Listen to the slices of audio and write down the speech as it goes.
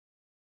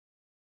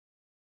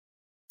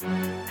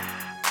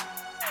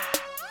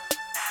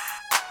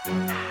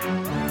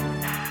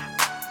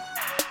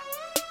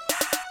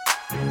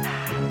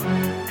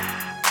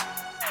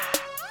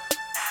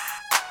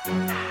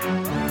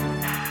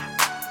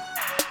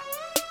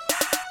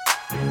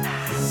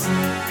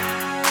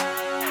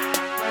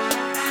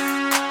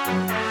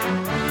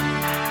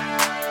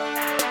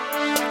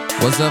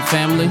What's up,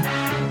 family?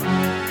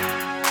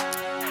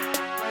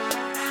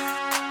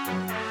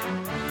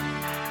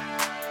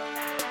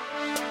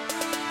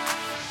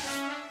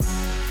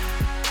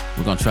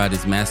 We're going to try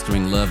this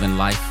mastering love and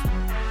life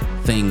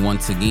thing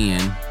once again.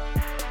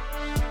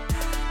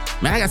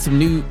 Man, I got some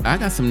new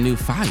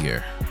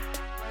fire.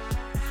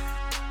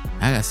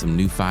 I got some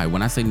new fire.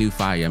 When I say new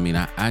fire, I mean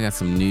I have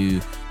some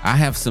new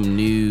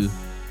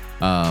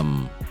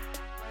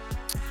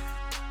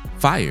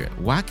fire.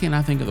 Why can't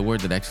I think of the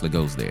word that actually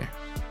goes there?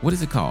 What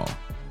is it called?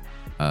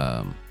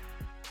 I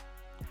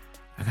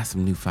got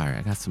some new fire.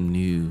 I got some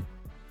new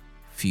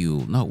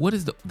fuel. No,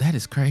 that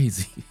is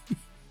crazy.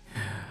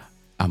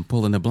 I'm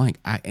pulling a blank.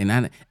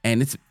 And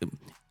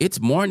it's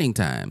morning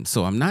time,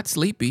 so I'm not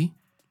sleepy,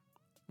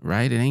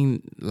 right? It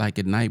ain't like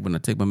at night when I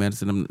take my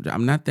medicine.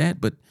 I'm not that,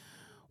 but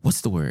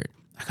what's the word?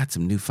 I got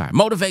some new fire.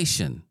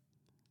 Motivation.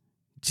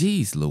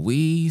 Jeez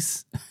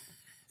Louise.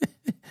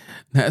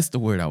 That's the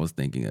word I was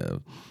thinking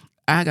of.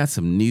 I got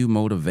some new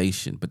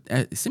motivation, but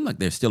it seemed like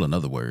there's still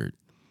another word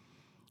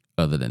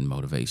other than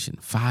motivation.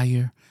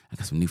 Fire. I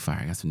got some new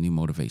fire. I got some new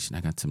motivation.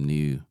 I got some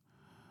new,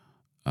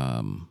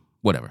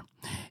 whatever.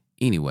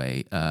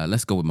 Anyway,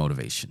 let's go with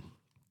motivation.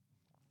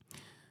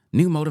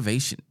 New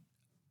motivation.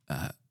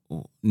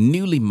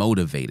 Newly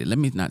motivated. Let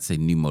me not say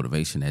new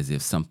motivation as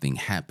if something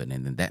happened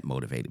and then that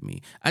motivated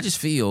me. I just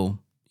feel,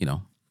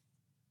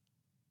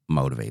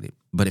 motivated,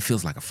 but it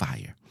feels like a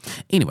fire.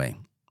 Anyway,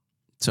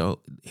 so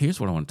here's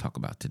what I want to talk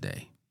about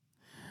today.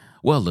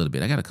 Well, a little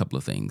bit. I got a couple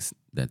of things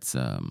that's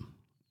on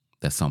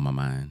my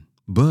mind.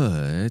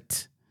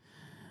 But,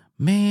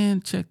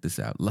 man, check this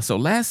out. So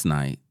last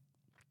night,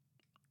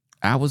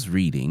 I was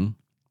reading.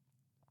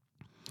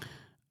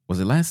 Was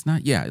it last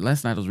night? Yeah,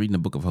 last night I was reading the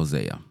book of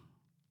Hosea.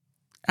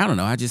 I don't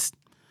know. I just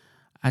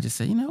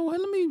said, you know what?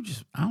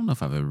 I don't know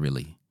if I've ever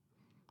really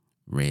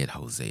read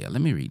Hosea.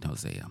 Let me read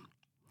Hosea.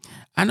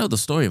 I know the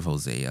story of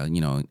Hosea,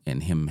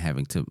 and him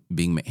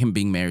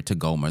being married to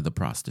Gomer, the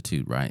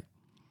prostitute, right?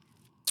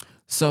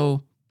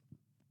 So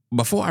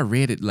before I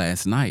read it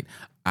last night,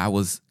 I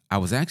was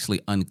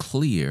actually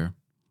unclear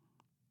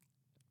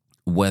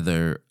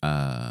whether,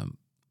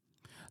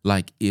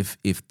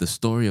 if the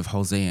story of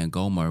Hosea and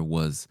Gomer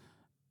was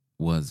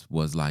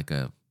like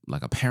a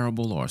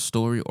parable or a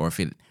story, or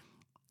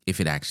if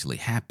it actually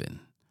happened,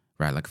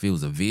 right? Like if it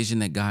was a vision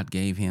that God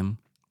gave him,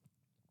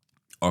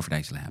 or if it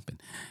actually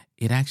happened.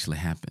 It actually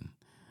happened,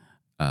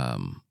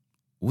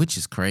 which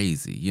is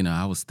crazy.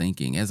 I was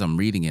thinking, as I'm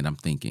reading it, I'm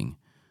thinking,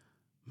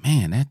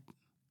 man,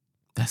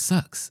 that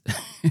sucks,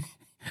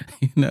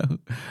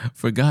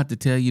 for God to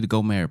tell you to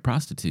go marry a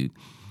prostitute.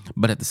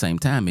 But at the same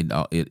time,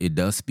 it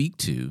does speak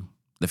to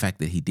the fact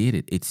that he did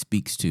it. It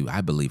speaks to,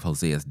 I believe,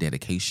 Hosea's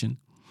dedication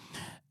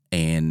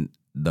and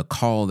the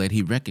call that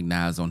he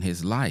recognized on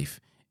his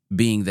life,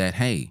 being that,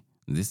 hey,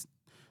 this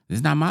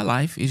is not my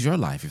life, it's your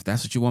life. If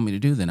that's what you want me to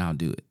do, then I'll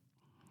do it.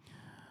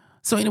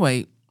 So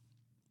anyway,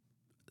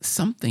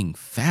 something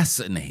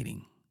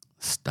fascinating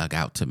stuck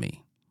out to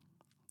me.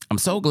 I'm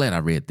so glad I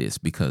read this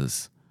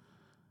because,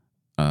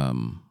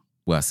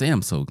 I say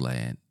I'm so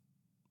glad,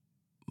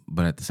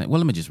 but at the same,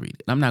 let me just read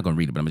it. I'm not going to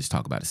read it, but I'm going to just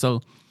talk about it.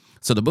 So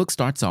the book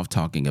starts off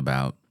talking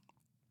about,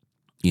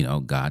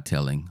 God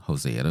telling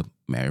Hosea to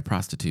marry a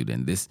prostitute,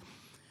 and this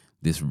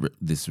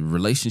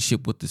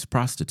relationship with this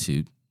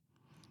prostitute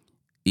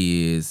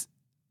is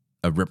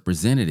a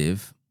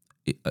representative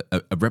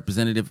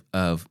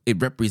of,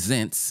 it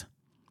represents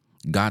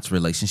God's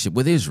relationship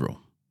with Israel,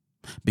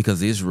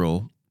 because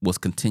Israel was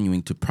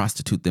continuing to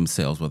prostitute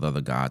themselves with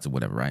other gods or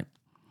whatever, right?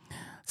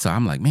 So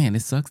I'm like, man,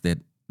 it sucks that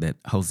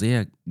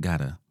Hosea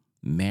gotta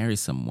marry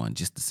someone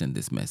just to send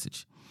this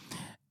message.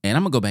 And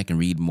I'm gonna go back and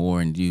read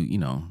more and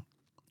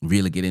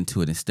really get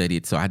into it and study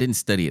it. So I didn't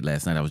study it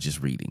last night, I was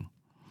just reading.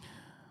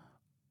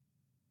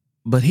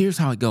 But here's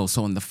how it goes.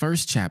 So in the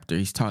first chapter,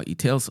 he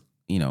tells,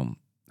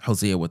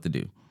 Hosea what to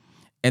do.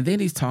 And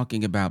then he's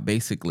talking about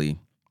basically,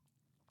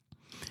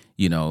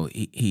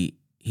 he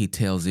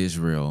tells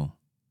Israel,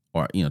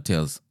 or,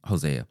 tells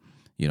Hosea,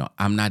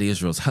 I'm not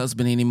Israel's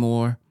husband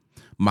anymore.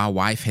 My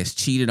wife has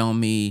cheated on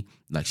me.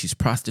 Like, she's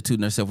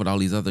prostituting herself with all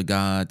these other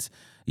gods.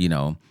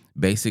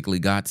 Basically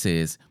God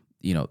says,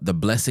 the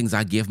blessings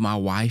I give my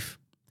wife,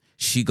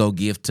 she go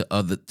give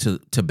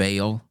to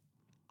Baal.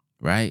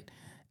 Right.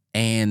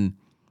 And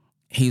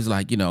he's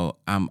like,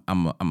 I'm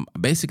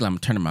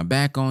turning my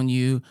back on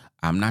you.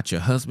 I'm not your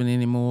husband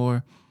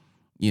anymore.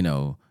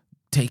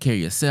 Take care of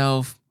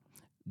yourself.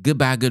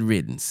 Goodbye, good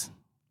riddance.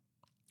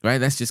 Right?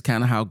 That's just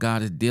kind of how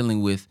God is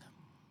dealing with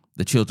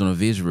the children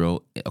of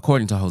Israel.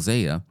 According to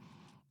Hosea,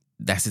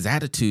 that's his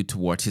attitude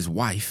towards his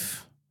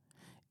wife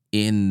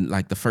in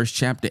like the first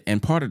chapter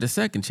and part of the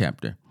second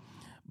chapter.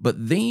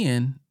 But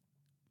then,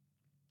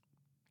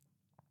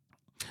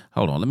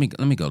 hold on, let me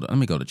go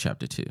to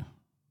chapter 2.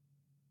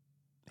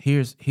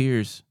 Here's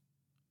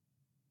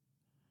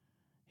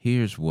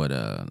what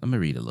let me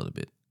read a little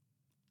bit.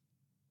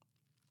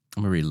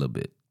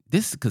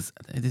 because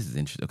this is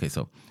interesting. Okay,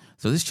 so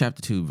this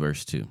chapter 2,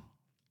 verse 2.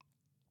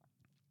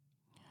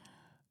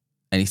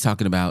 And he's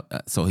talking about,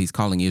 so he's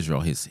calling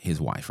Israel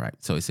his wife, right?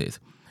 So it says,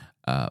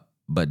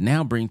 but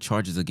now bring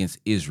charges against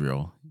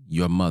Israel,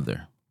 your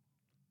mother.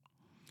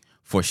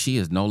 For she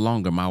is no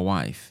longer my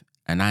wife,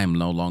 and I am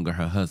no longer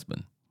her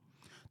husband.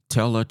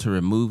 Tell her to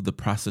remove the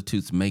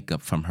prostitute's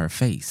makeup from her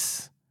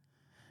face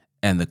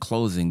and the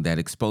clothing that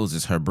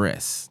exposes her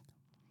breasts.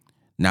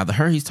 Now, the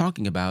her he's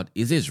talking about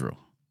is Israel,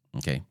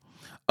 okay?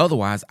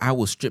 Otherwise, I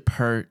will strip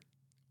her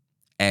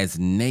as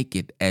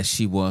naked as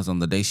she was on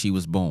the day she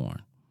was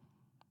born.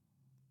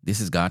 This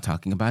is God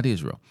talking about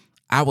Israel.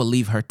 I will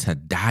leave her to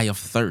die of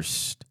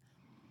thirst,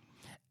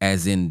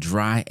 as in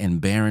dry and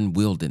barren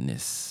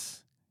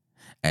wilderness.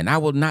 And I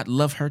will not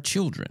love her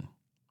children,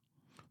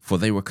 for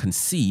they were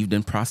conceived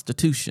in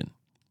prostitution.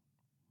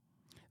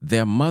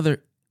 Their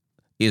mother,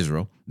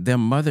 Israel, their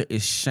mother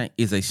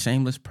is a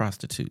shameless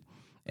prostitute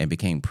and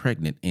became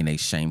pregnant in a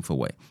shameful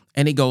way.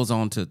 And he goes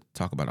on to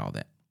talk about all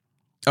that.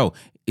 Oh,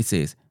 it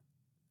says,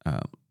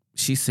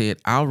 she said,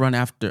 I'll run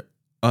after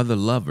other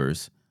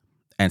lovers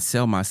and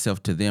sell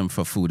myself to them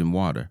for food and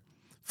water,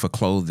 for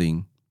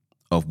clothing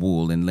of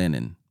wool and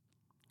linen,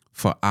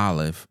 for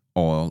olive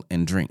oil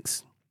and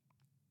drinks.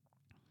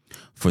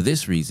 For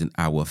this reason,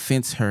 I will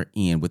fence her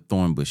in with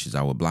thorn bushes.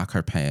 I will block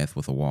her path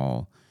with a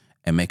wall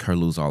and make her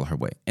lose all her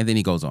way. And then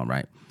he goes on,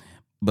 right?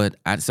 But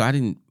I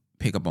didn't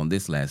pick up on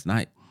this last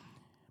night.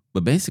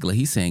 But basically,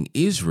 he's saying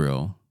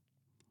Israel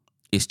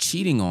is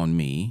cheating on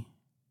me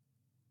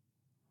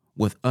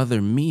with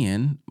other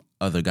men,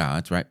 other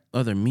gods, right?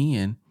 Other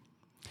men.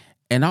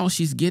 And all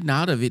she's getting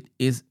out of it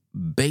is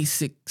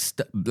basic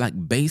stuff,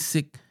 like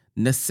basic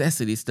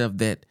necessity stuff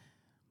that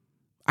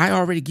I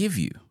already give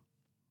you.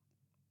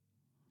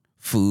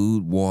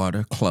 Food,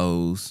 water,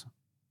 clothes,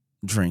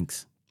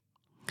 drinks.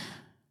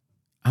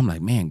 I'm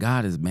like, man,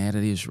 God is mad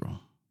at Israel.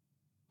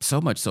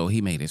 So much so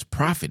he made his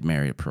prophet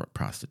marry a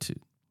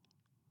prostitute.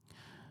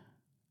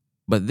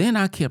 But then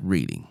I kept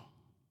reading.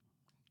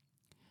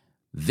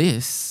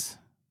 This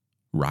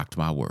rocked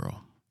my world.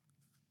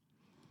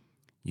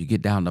 You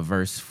get down to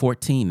verse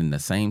 14 in the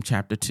same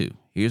chapter 2.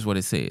 Here's what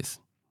it says.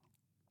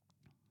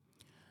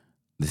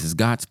 This is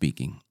God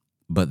speaking.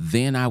 But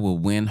then I will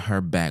win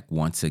her back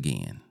once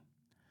again.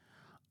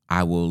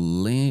 I will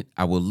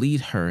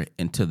lead her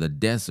into the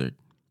desert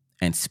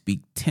and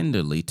speak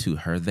tenderly to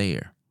her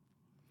there.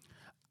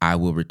 I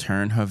will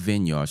return her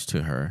vineyards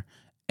to her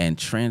and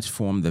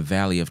transform the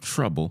valley of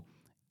trouble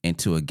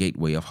into a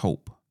gateway of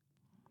hope.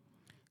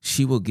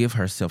 She will give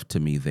herself to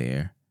me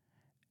there,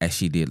 as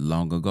she did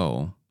long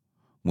ago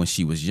when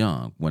she was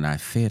young, when I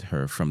freed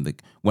her from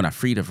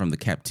the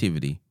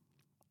captivity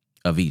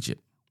of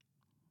Egypt.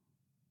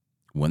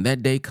 When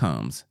that day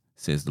comes,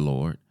 says the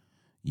Lord,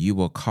 you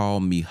will call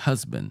me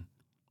husband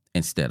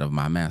instead of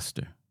my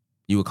master.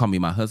 You will call me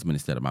my husband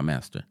instead of my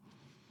master.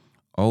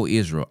 O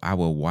Israel, I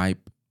will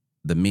wipe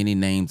the many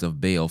names of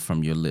Baal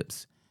from your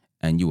lips,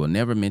 and you will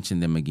never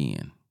mention them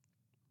again.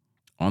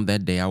 On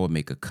that day, I will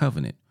make a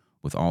covenant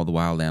with all the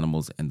wild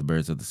animals and the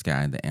birds of the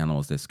sky and the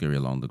animals that scurry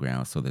along the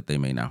ground, so that they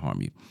may not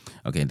harm you.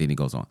 Okay, and then he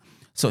goes on.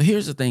 So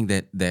here's the thing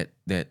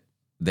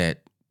that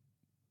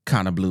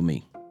kind of blew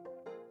me.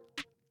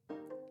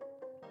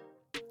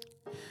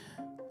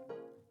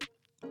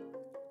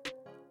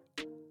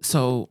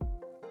 So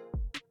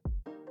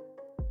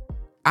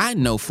I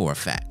know for a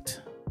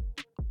fact,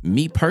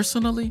 me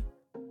personally,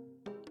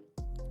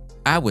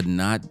 I do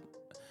not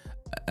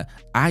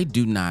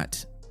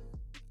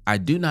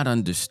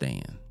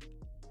understand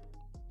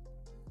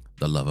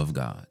the love of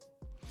God.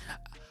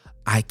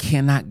 I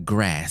cannot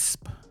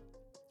grasp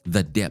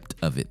the depth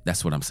of it.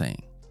 That's what I'm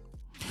saying.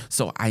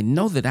 So I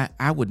know that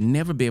I would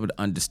never be able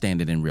to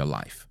understand it in real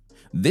life.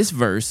 This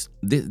verse,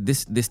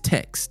 this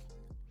text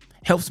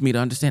helps me to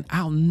understand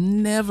I'll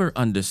never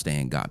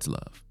understand God's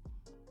love.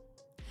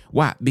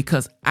 Why?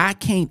 Because I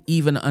can't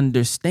even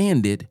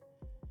understand it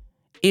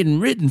in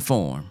written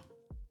form.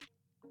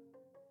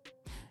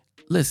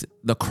 Listen,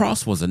 the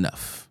cross was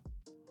enough.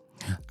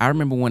 I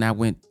remember when I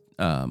went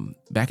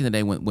back in the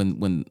day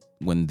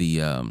when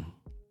the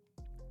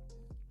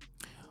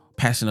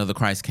Passion of the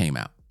Christ came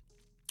out,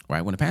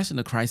 right? When the Passion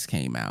of the Christ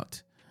came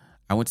out,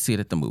 I went to see it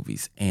at the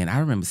movies, and I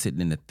remember sitting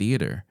in the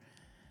theater,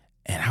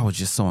 and I was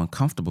just so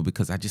uncomfortable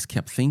because I just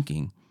kept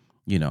thinking,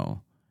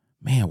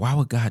 man, why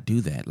would God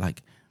do that?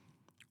 Like,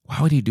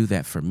 why would he do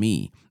that for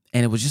me?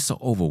 And it was just so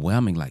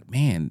overwhelming. Like,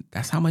 man,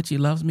 that's how much he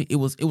loves me. It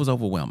was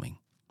overwhelming.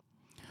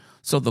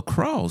 So the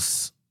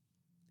cross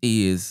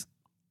is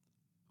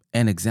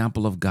an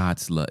example of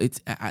God's love.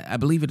 I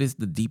believe it is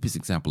the deepest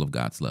example of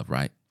God's love,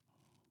 right?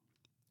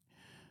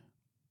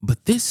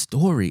 But this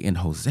story in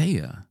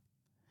Hosea,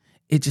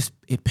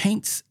 it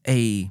paints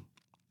a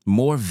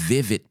more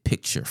vivid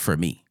picture for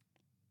me.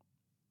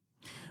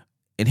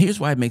 And here's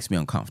why it makes me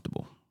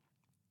uncomfortable.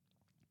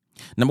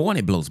 Number one,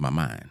 it blows my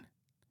mind.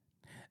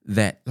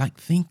 That, like,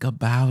 think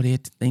about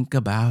it.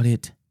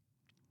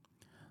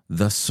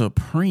 The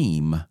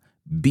supreme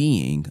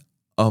being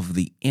of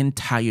the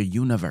entire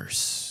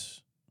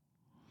universe,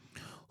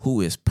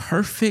 who is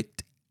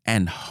perfect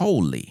and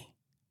holy,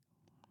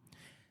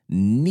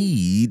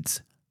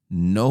 needs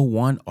no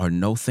one or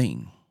no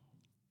thing,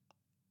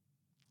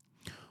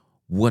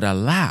 would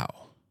allow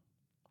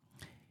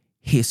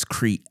his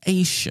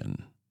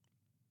creation,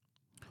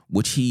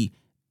 which he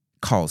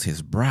calls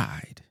his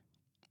bride,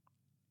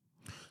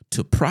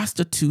 to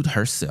prostitute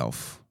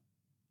herself,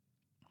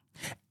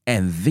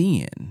 and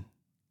then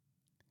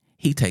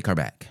he take her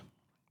back.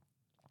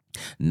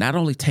 Not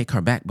only take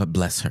her back, but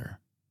bless her.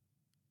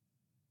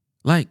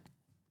 Like,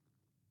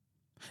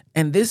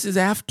 and this is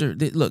after,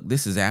 look,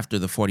 this is after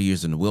the 40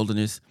 years in the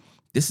wilderness.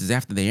 This is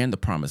after they're in the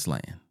promised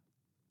land.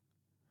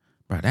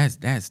 Bro,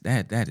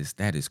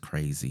 that is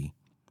crazy.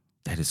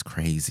 That is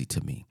crazy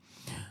to me.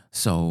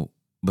 So,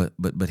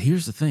 but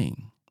here's the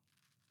thing.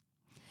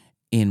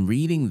 In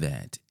reading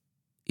that,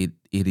 it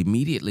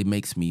immediately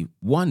makes me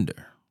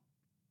wonder,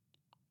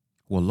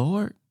 well,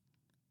 Lord,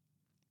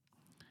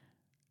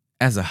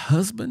 as a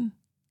husband,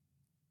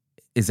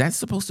 is that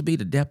supposed to be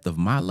the depth of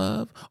my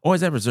love, or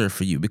is that reserved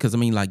for you? Because I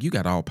mean, like, you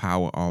got all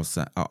power, all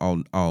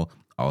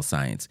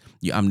science.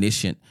 You're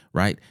omniscient,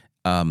 right?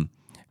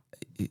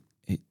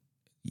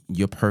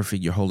 You're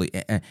perfect. You're holy.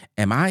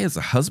 Am I, as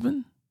a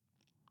husband,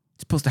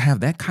 supposed to have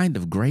that kind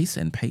of grace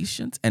and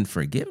patience and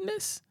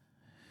forgiveness?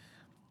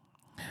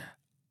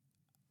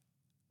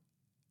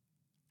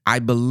 I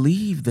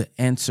believe the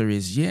answer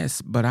is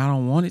yes, but I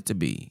don't want it to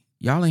be.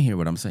 Y'all ain't hear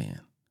what I'm saying.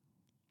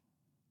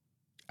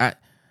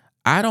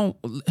 I don't,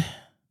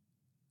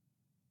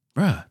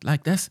 bruh,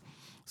 like that's,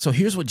 so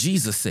here's what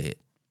Jesus said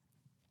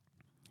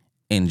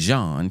in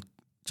John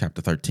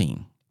chapter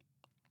 13,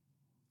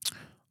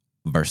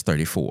 verse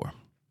 34.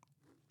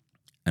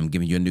 I'm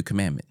giving you a new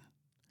commandment.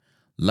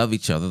 Love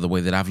each other the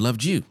way that I've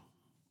loved you.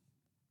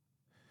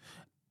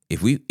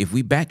 If we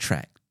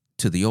backtrack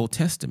to the Old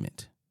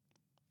Testament,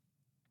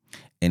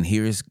 and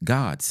here is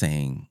God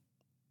saying,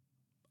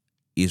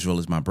 Israel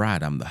is my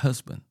bride, I'm the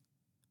husband.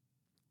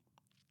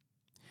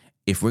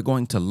 If we're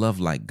going to love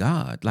like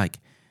God, like,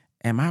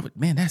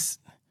 man, that's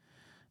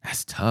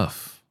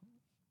tough.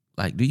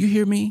 Like, do you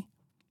hear me?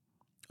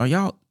 Are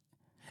y'all,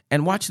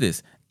 and watch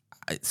this.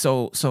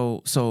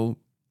 So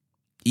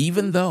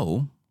even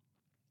though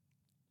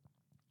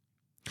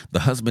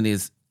the husband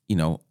is,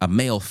 a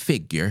male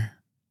figure,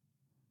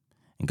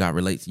 and God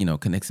relates,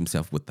 connects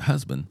himself with the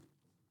husband,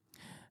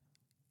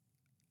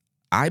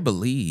 I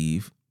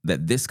believe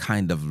that this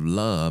kind of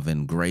love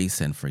and grace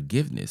and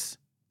forgiveness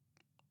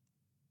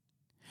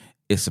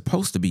is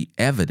supposed to be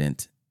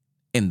evident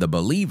in the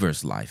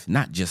believer's life,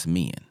 not just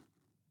men,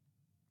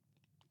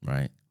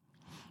 right?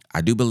 I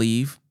do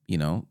believe,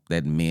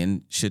 that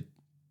men should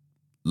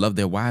love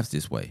their wives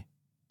this way.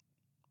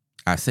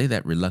 I say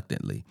that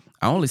reluctantly.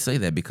 I only say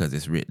that because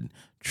it's written.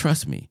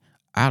 Trust me,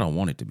 I don't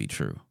want it to be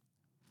true,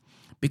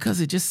 because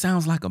it just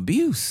sounds like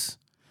abuse.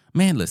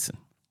 Man, listen,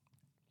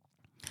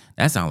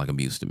 that sounds like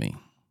abuse to me.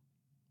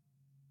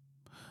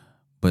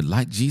 But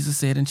like Jesus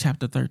said in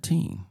chapter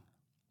 13,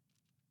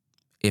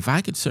 if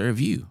I could serve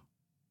you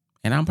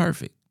and I'm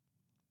perfect,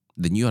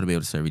 then you ought to be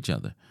able to serve each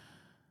other.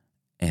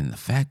 And the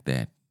fact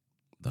that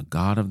the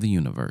God of the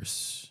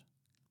universe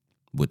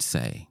would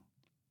say,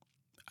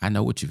 I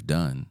know what you've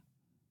done.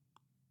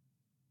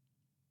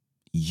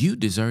 You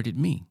deserted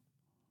me,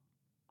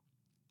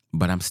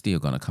 but I'm still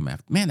going to come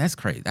after. Man, that's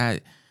crazy.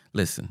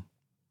 Listen,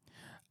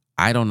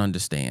 I don't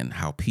understand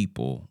how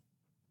people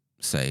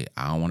say,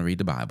 I don't want to read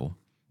the Bible.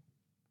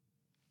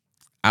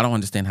 I don't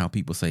understand how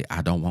people say,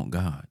 I don't want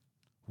God.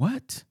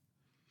 What?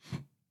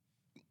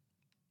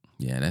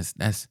 Yeah,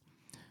 that's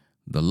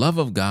the love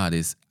of God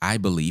is, I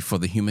believe, for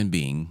the human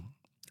being,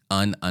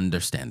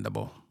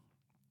 ununderstandable.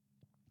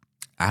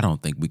 I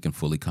don't think we can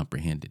fully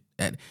comprehend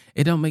it.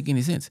 It don't make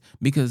any sense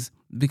because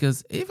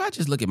if I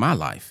just look at my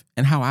life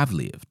and how I've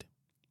lived,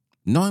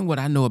 knowing what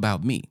I know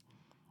about me,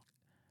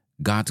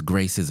 God's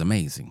grace is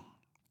amazing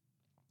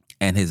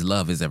and his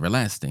love is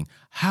everlasting.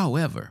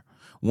 However,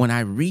 when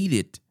I read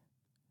it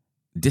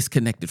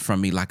disconnected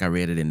from me, like I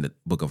read it in the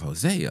book of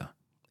Hosea,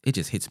 it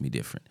just hits me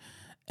different.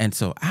 And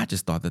so I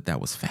just thought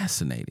that was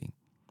fascinating.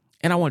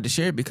 And I wanted to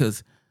share it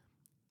because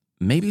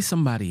maybe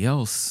somebody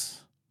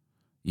else,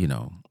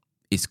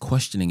 is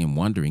questioning and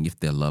wondering if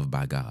they're loved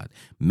by God.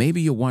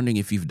 Maybe you're wondering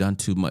if you've done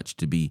too much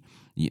to be,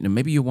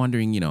 maybe you're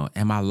wondering,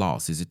 am I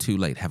lost? Is it too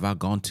late? Have I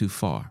gone too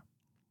far?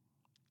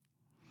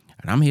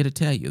 And I'm here to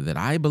tell you that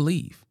I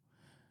believe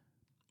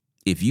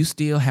if you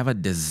still have a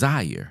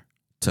desire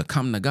to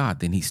come to God,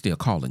 then he's still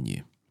calling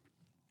you.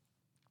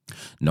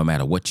 No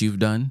matter what you've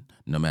done,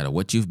 no matter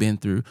what you've been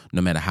through,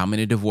 no matter how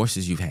many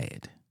divorces you've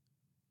had,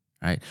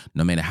 right?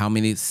 No matter how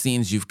many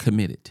sins you've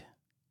committed.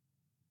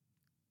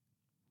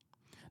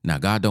 Now,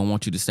 God don't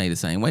want you to stay the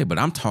same way, but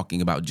I'm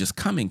talking about just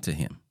coming to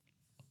him.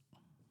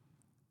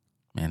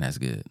 Man, that's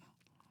good.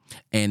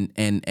 And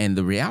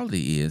the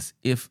reality is,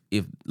 if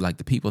like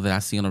the people that I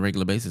see on a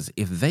regular basis,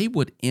 if they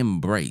would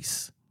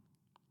embrace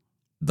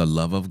the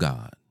love of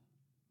God,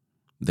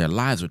 their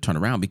lives would turn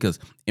around, because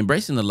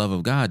embracing the love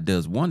of God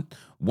does one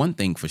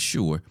thing for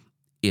sure.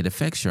 It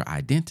affects your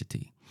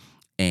identity.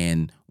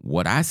 And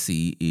what I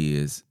see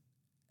is,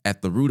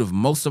 at the root of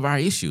most of our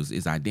issues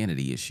is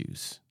identity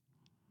issues,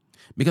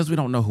 because we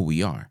don't know who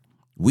we are.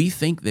 We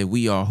think that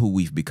we are who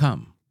we've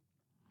become,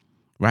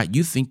 right?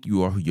 You think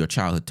you are who your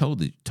childhood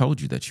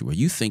told you that you were.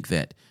 You think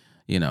that,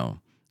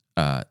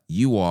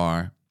 you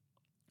are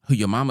who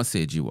your mama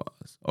said you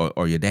was,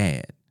 or your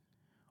dad,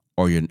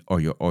 or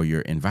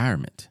your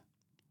environment.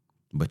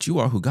 But you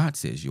are who God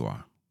says you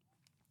are.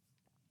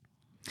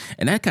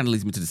 And that kind of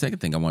leads me to the second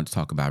thing I wanted to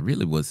talk about,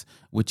 really,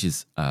 which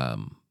is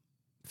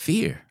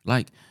fear.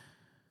 Like,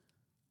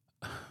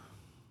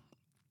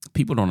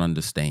 people don't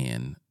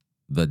understand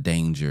the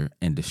danger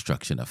and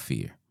destruction of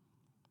fear,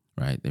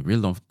 right? They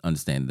really don't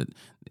understand that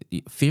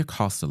fear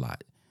costs a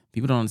lot.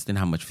 People don't understand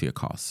how much fear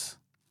costs.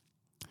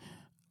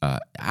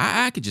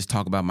 I could just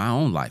talk about my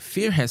own life.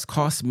 Fear has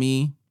cost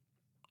me.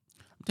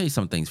 I'll tell you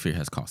some things fear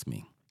has cost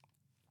me.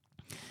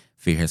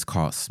 Fear has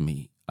cost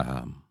me.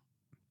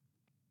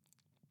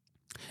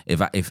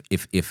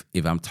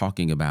 If I'm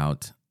talking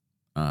about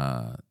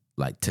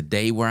like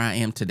today, where I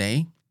am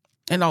today,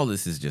 and all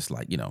this is just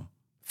like,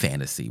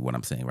 fantasy, what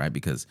I'm saying, right?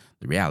 Because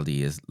the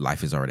reality is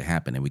life has already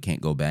happened and we can't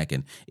go back.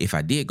 And if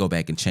I did go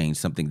back and change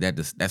something,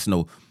 that's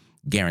no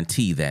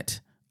guarantee that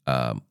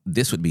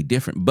this would be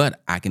different.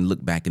 But I can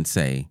look back and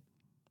say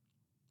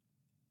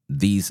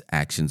these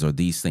actions or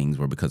these things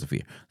were because of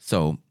fear.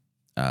 So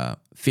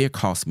fear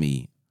cost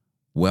me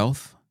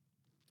wealth.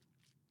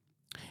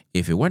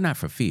 If it were not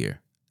for fear,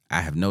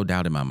 I have no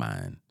doubt in my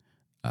mind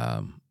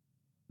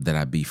that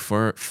I'd be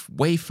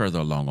way further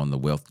along on the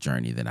wealth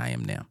journey than I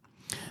am now.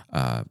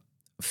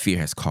 Fear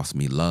has cost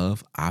me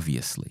love,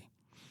 obviously.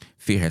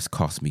 Fear has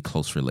cost me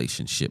close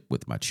relationship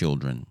with my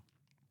children.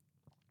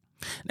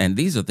 And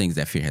these are things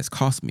that fear has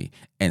cost me.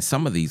 And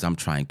some of these I'm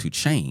trying to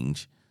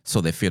change so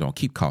that fear don't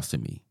keep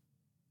costing me.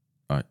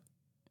 All right.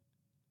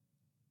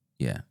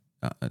 Yeah.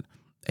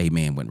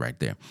 Amen went right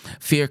there.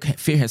 Fear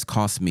has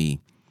cost me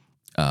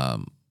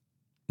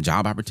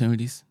job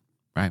opportunities,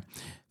 right?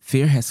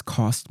 Fear has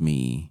cost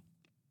me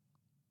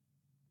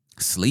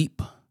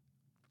sleep.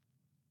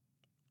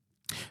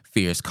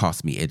 Fear has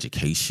cost me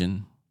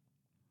education,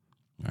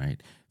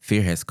 right?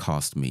 Fear has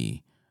cost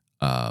me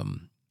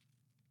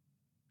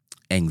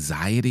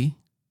anxiety.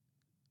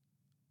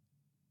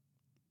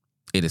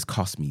 It has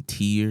cost me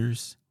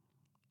tears.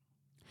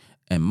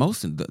 And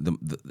most of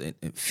the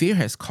fear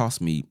has cost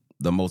me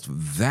the most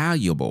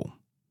valuable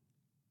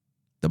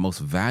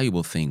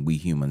thing we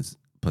humans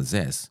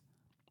possess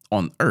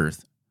on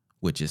earth,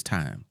 which is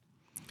time.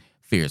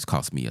 Fear has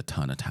cost me a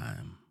ton of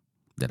time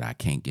that I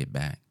can't get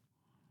back.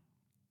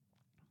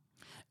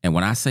 And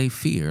when I say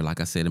fear,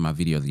 like I said in my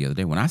video the other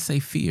day, when I say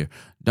fear,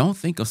 don't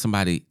think of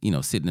somebody,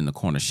 sitting in the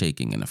corner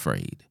shaking and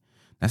afraid.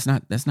 That's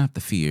not the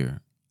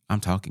fear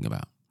I'm talking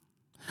about.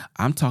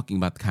 I'm talking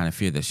about the kind of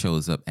fear that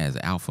shows up as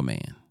alpha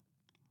man.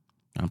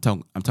 I'm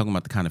talking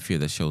about the kind of fear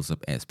that shows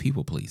up as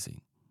people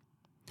pleasing,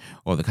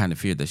 or the kind of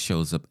fear that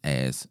shows up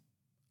as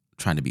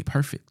trying to be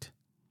perfect,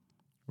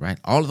 right?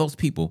 All of those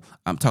people,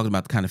 I'm talking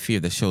about the kind of fear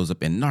that shows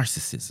up in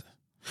narcissism.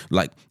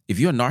 Like, if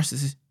you're a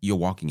narcissist, you're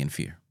walking in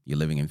fear. You're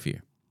living in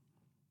fear.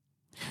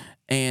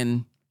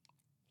 And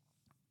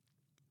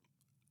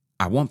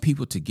I want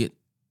people to get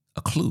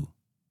a clue,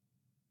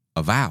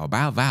 a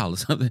vow or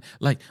something,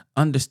 like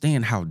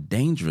understand how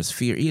dangerous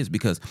fear is.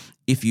 Because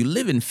if you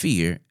live in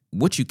fear,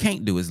 what you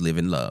can't do is live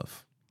in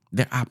love.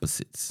 They're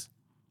opposites.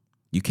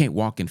 You can't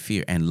walk in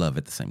fear and love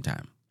at the same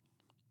time.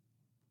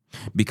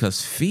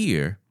 Because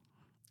fear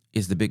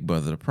is the big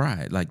brother of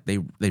pride. Like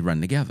they run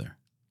together.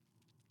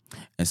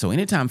 And so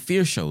anytime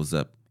fear shows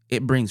up,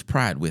 it brings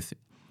pride with it.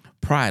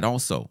 Pride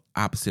also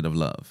opposite of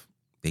love.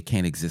 They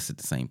can't exist at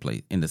the same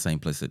place, in the same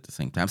place at the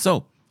same time.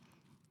 So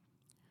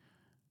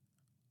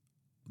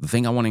the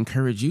thing I want to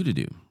encourage you to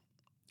do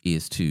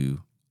is to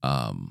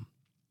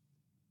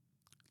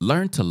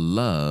learn to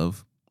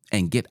love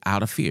and get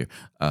out of fear.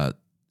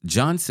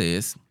 John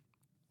says,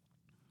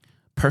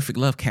 perfect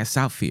love casts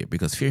out fear,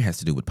 because fear has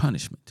to do with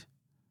punishment,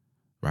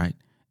 right?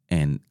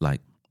 And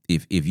like,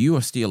 if you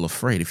are still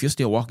afraid, if you're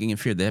still walking in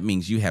fear, that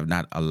means you have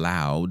not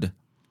allowed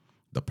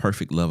the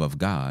perfect love of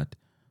God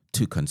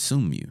to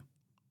consume you,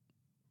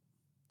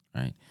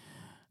 right?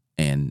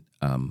 And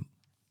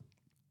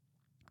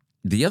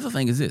the other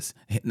thing is this.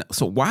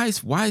 So why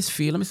is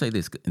fear? Let me say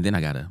this, and then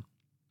I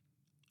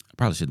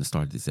probably shouldn't have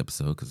started this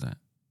episode because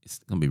it's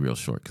gonna be real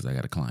short because I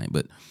got a client.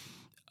 But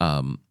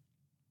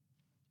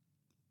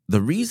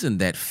the reason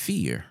that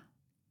fear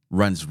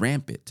runs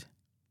rampant,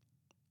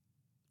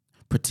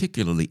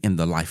 particularly in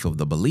the life of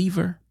the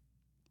believer,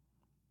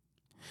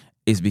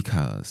 is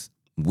because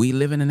we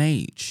live in an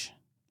age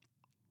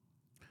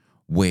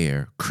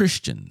where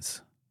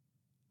Christians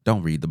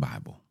don't read the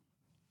Bible.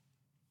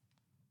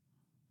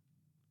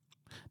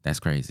 That's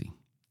crazy.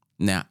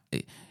 Now,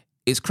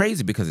 it's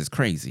crazy because it's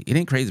crazy. It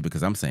ain't crazy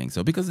because I'm saying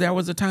so, because there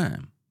was a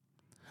time,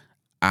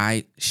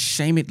 I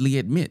shamedly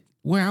admit,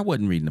 where I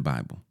wasn't reading the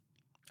Bible.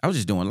 I was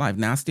just doing life.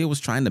 Now, I still was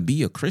trying to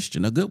be a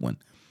Christian, a good one,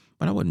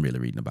 but I wasn't really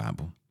reading the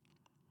Bible.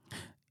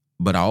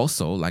 But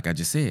also, like I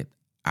just said,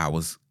 I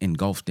was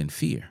engulfed in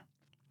fear.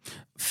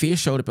 Fear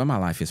showed up in my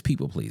life as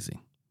people pleasing,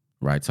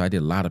 right? So I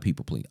did a lot of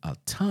people pleasing, a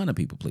ton of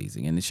people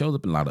pleasing, and it shows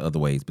up in a lot of other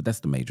ways, but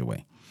that's the major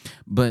way.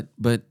 But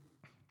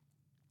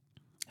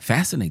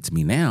fascinates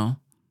me now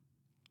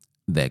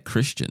that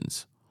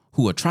Christians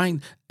who are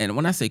trying, and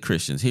when I say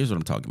Christians, here's what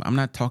I'm talking about. I'm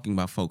not talking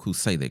about folk who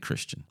say they're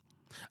Christian.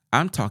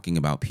 I'm talking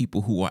about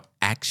people who are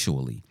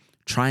actually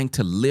trying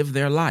to live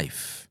their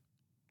life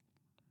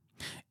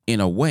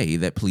in a way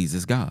that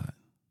pleases God.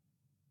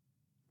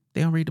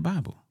 They don't read the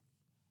Bible.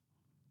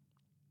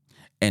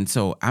 And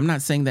so I'm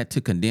not saying that to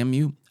condemn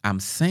you.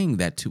 I'm saying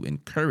that to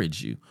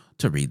encourage you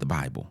to read the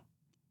Bible.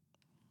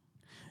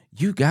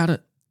 You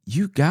gotta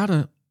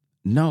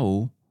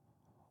know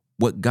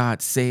what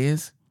God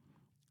says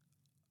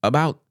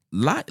about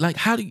life. Like,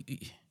 how do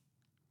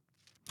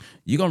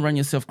you're gonna run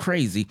yourself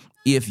crazy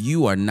if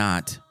you're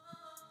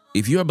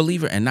a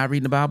believer and not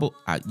reading the Bible,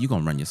 you're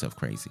gonna run yourself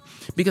crazy.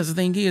 Because the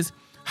thing is,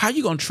 how are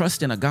you gonna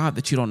trust in a God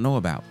that you don't know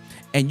about?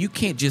 And you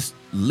can't just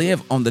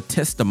live on the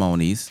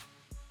testimonies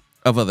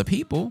of other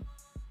people.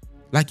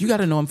 Like, you got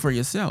to know him for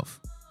yourself.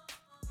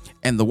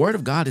 And the word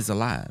of God is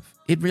alive.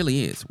 It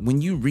really is.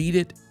 When you read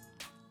it,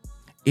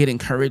 it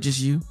encourages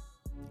you.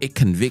 It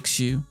convicts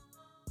you.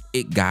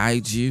 It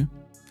guides you.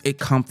 It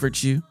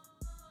comforts you.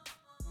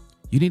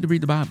 You need to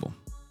read the Bible.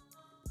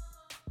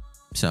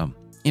 So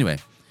anyway,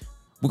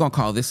 we're going to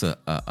call this a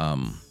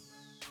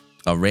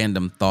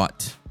random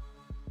thought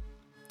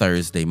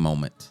Thursday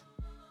moment,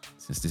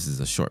 since this is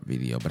a short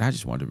video, but I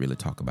just wanted to really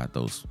talk about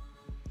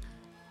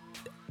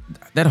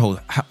that whole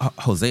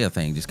Hosea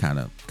thing. Just kind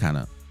of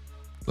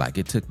like,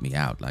 it took me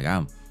out. Like,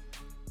 I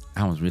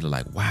was really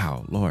like,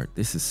 wow, Lord,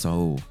 this is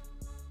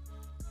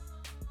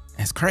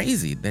it's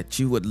crazy that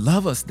you would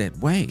love us that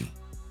way.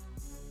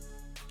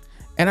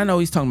 And I know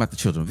he's talking about the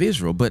children of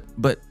Israel, but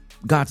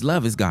God's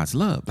love is God's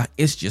love. Like,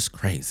 it's just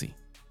crazy.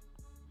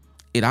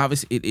 It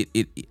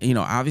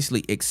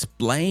obviously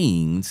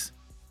explains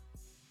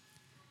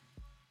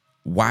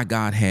why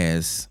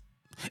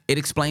it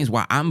explains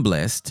why I'm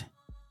blessed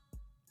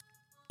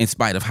in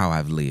spite of how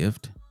I've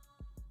lived.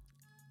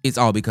 It's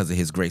all because of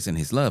his grace and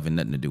his love and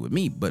nothing to do with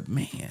me. But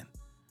man,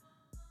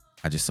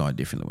 I just saw it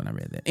differently when I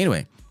read that.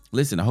 Anyway,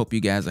 listen, I hope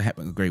you guys are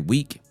having a great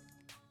week.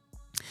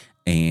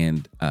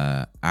 And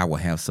I will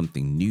have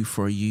something new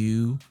for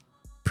you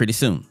pretty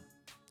soon.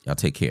 Y'all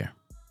take care.